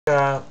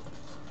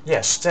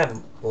yeah,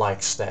 Stan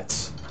likes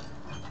that.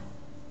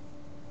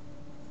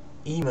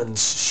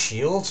 Eamon's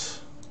shield.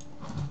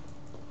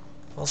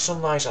 Well,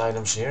 some nice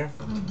items here.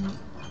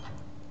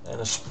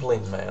 And a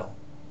splint mail.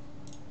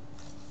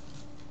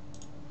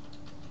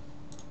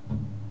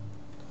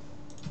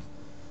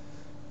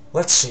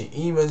 Let's see,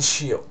 Eamon's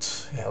shield.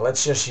 Yeah,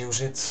 let's just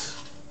use it.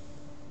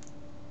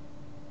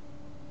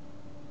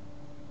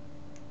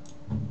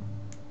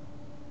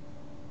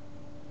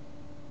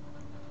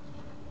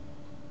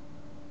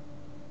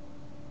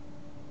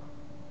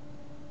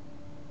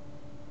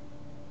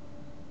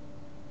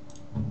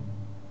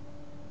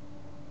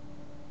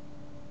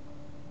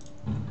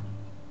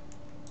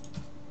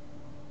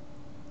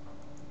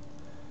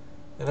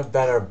 And a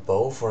better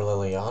bow for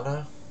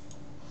Liliana.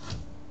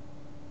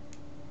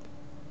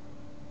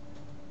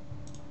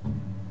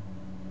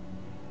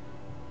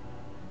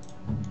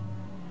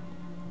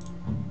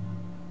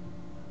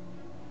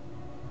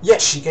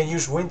 Yes, she can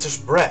use Winter's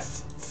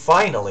Breath.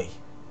 Finally.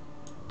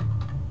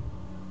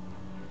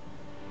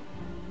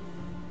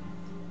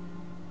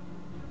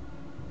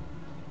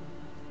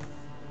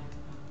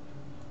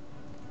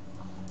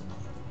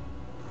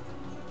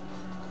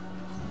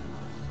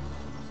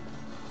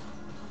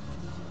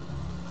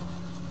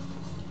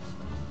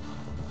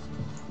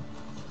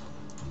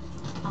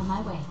 On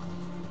my way.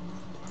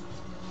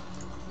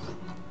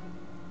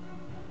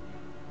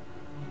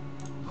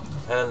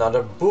 And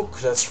another book,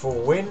 that's for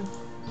Win.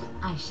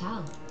 I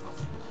shall.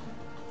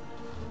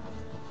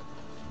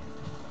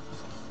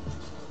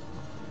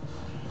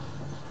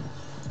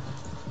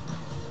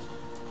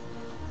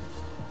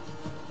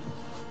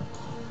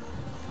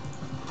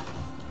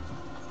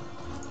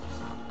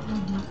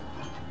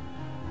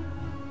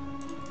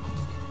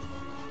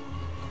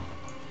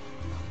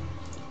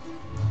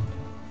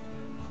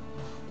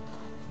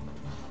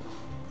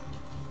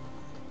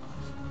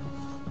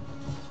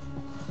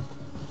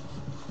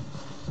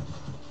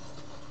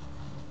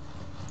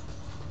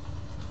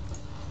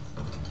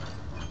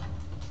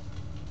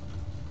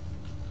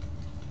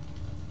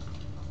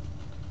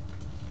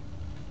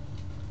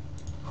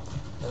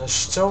 And a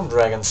stone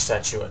dragon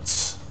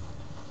statuette.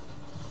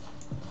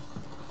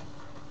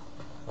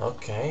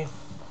 Okay.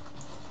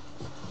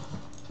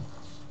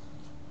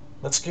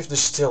 Let's give the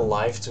still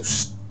life to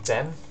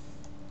Stan.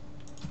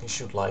 He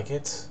should like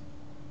it.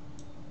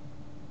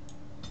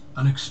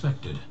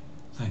 Unexpected.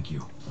 Thank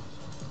you.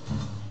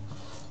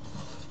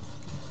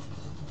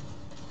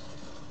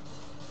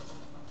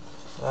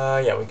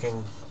 Yeah, we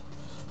can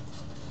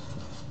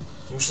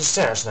use the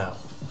stairs now.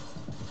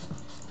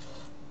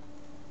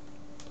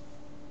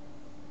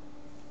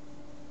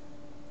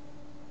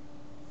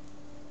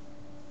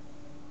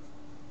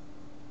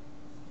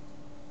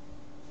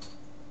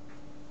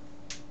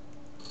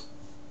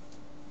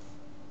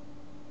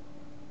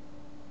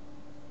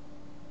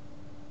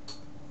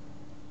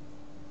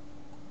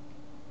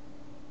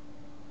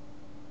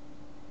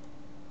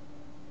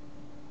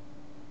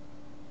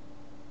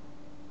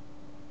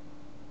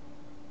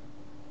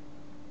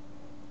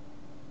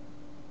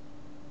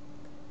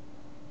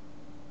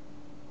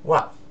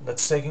 Wow,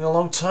 that's taking a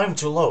long time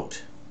to load.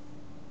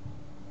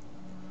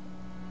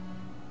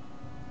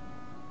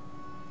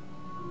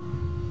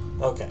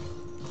 Okay.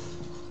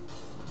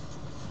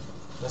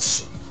 Let's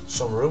see.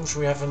 Some rooms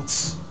we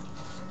haven't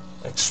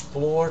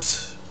explored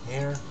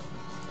here.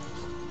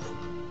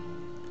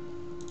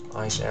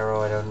 Ice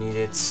arrow, I don't need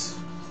it.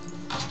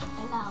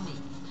 Allow me.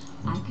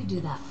 I could do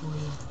that for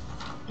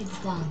you. It's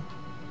done.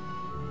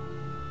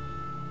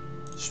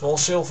 Small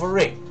silver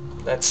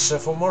ring. That's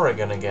for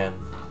Morrigan again.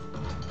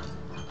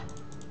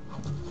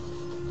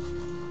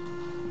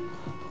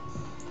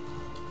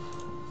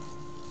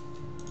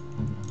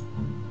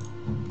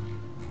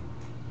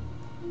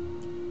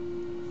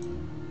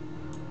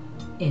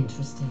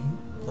 Interesting.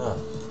 Huh.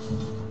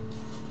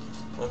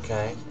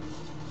 Okay.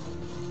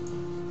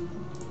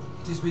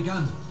 It is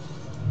begun.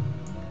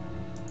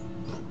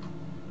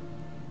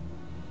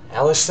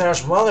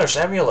 Alistair's mother's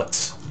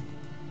amulet.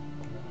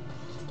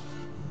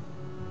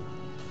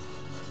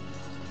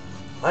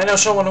 I know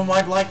someone who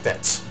might like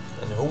that.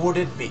 And who would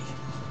it be?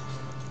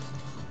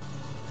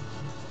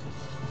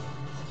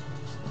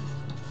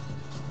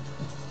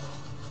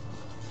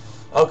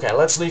 Okay,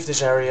 let's leave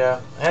this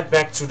area, head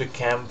back to the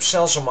camp,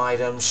 sell some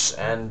items,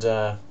 and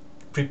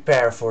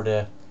prepare for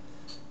the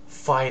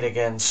fight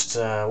against,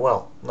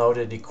 well, no,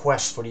 the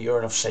quest for the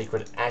Urn of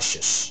Sacred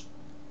Ashes.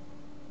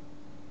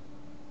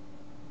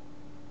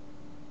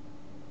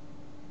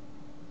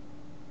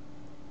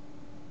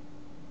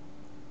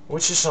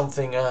 Which is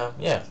something,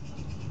 yeah,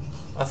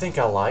 I think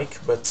I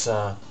like, but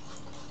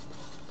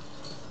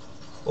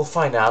we'll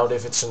find out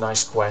if it's a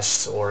nice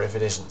quest or if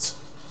it isn't.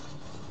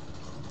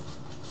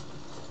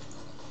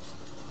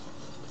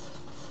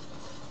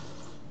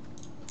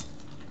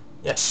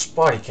 Yes,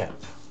 party camp.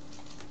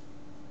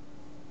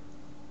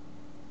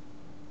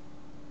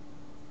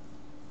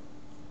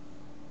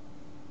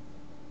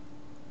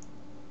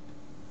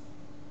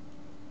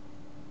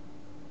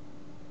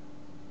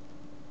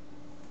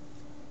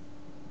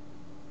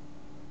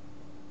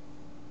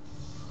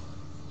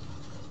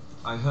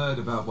 I heard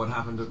about what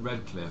happened at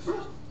Redcliffe.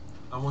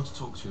 I want to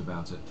talk to you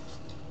about it.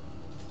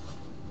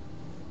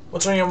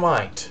 What's on your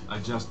mind? I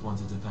just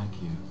wanted to thank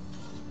you.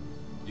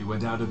 You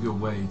went out of your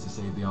way to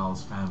save the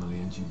Arl's family,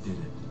 and you did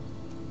it.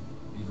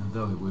 Even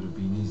though it would have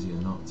been easier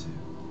not to.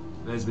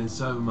 There's been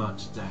so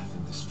much death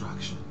and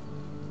destruction.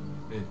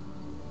 It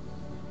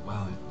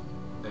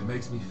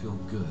makes me feel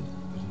good,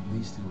 but at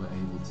least we were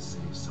able to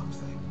save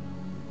something.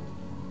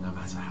 No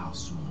matter how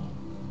small.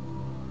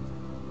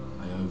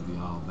 I owe the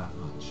Arl that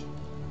much.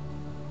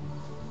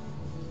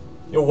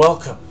 You're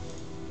welcome.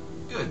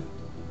 Good.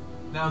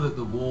 Now that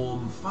the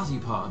warm, fuzzy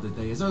part of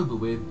the day is over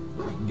with,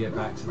 we can get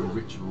back to the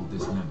ritual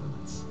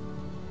dismemberments.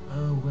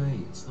 Oh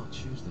wait, it's not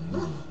Tuesday,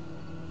 is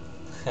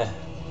it?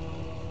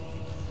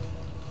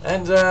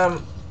 And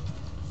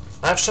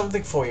I have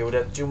something for you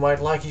that you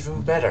might like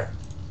even better.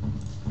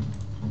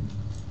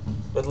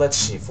 But let's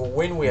see, for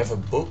Win we have a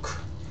book.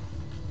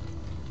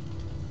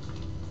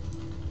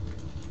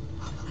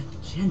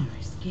 A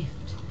generous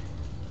gift.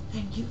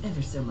 Thank you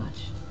ever so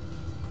much.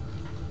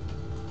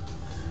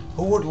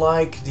 Who would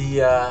like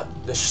the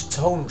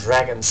stone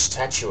dragon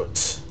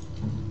statuette?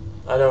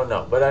 I don't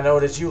know, but I know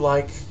that you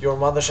like your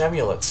mother's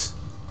amulet.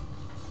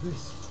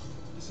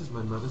 This is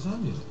my mother's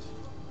amulet.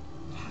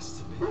 It has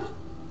to be.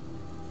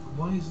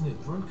 Why isn't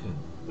it broken?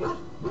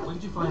 Where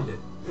did you find it?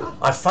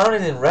 I found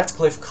it in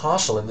Redcliffe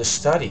Castle in the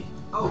study.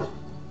 Oh,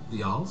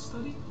 the Arl's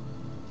study?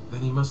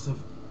 Then he must have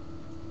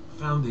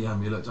found the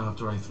amulet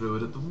after I threw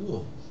it at the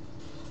wall.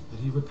 But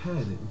he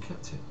repaired it and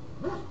kept it.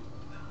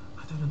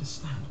 I don't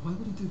understand. Why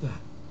would he do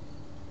that?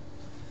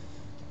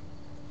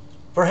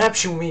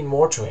 Perhaps you mean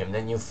more to him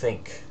than you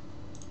think.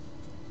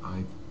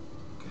 I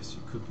guess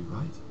you could be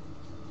right.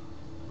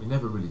 We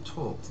never really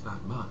talked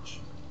that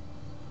much.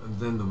 And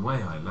then the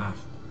way I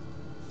laughed.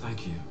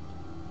 Thank you.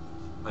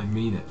 I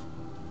mean it.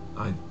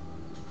 I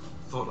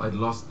thought I'd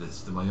lost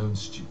this to my own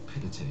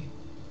stupidity.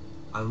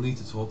 I'll need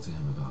to talk to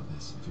him about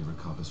this if he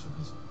recovers from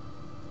his...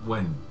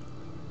 When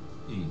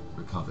he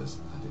recovers,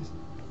 that is.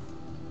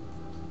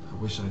 I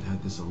wish I'd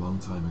had this a long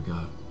time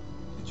ago.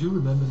 Did you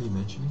remember me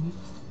mentioning it?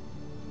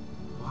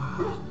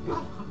 Wow.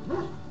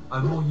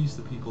 I'm more used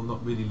to people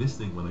not really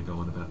listening when I go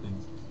on about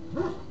things.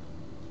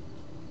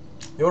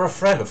 You're a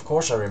friend, of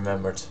course I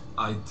remembered.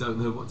 I don't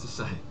know what to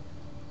say.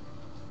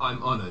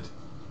 I'm honored.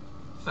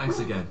 Thanks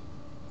again.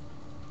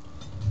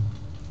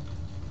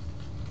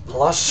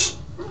 Plus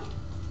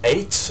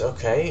 8,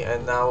 okay,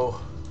 and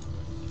now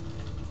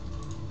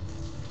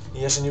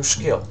he has a new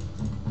skill.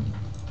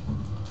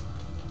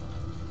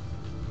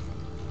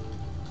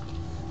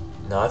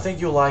 Now I think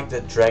you like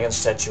the dragon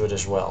statuette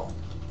as well.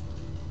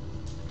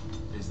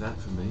 Is that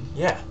for me?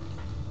 Yeah.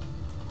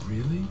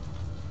 Really?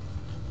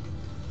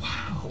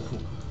 Wow.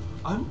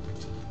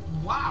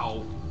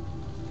 Wow.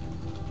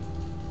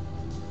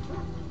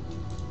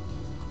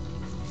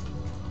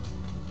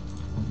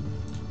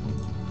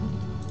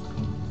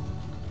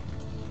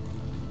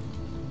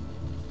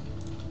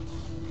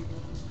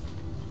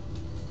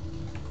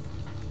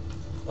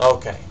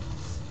 Okay.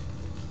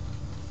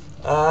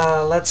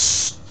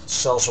 Let's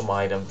sell some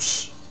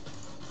items.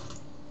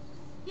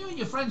 You and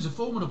your friends are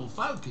formidable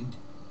folk, and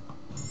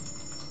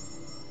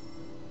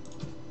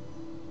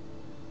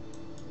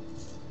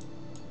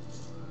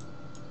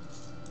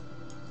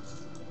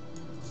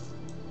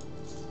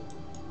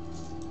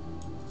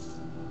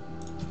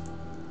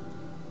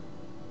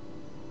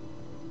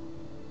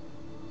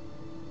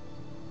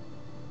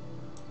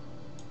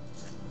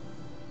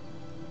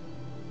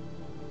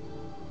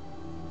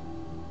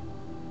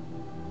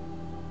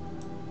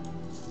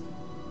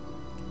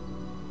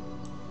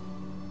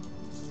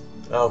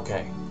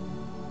Okay.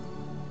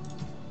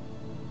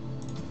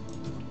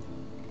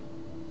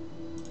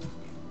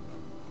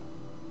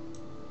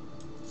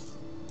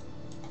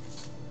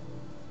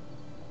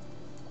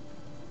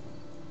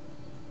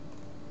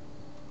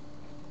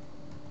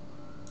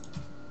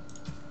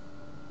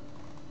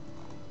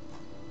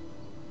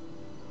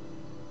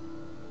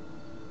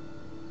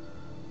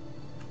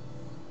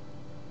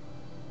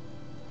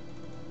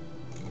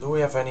 Do we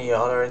have any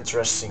other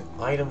interesting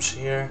items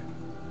here?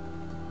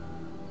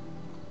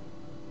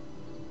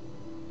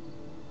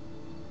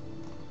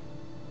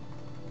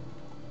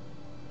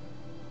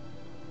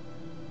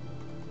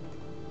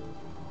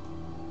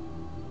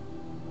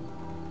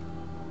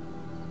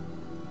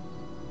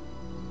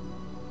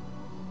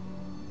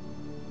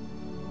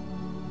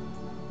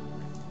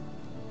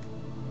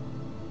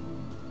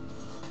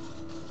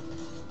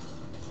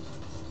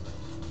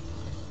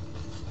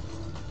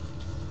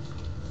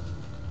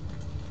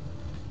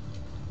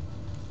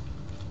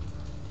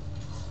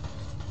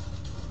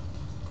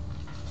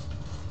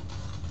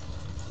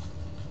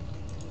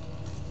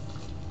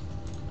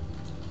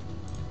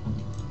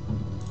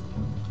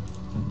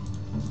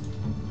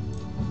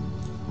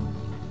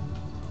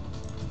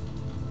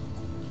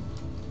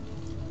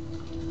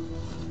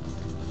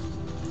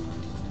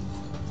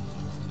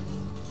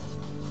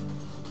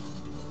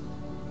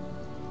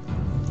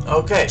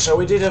 Okay, so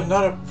we did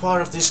another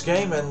part of this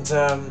game, and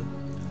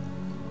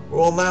we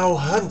will now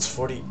hunt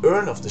for the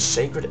Urn of the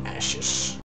Sacred Ashes.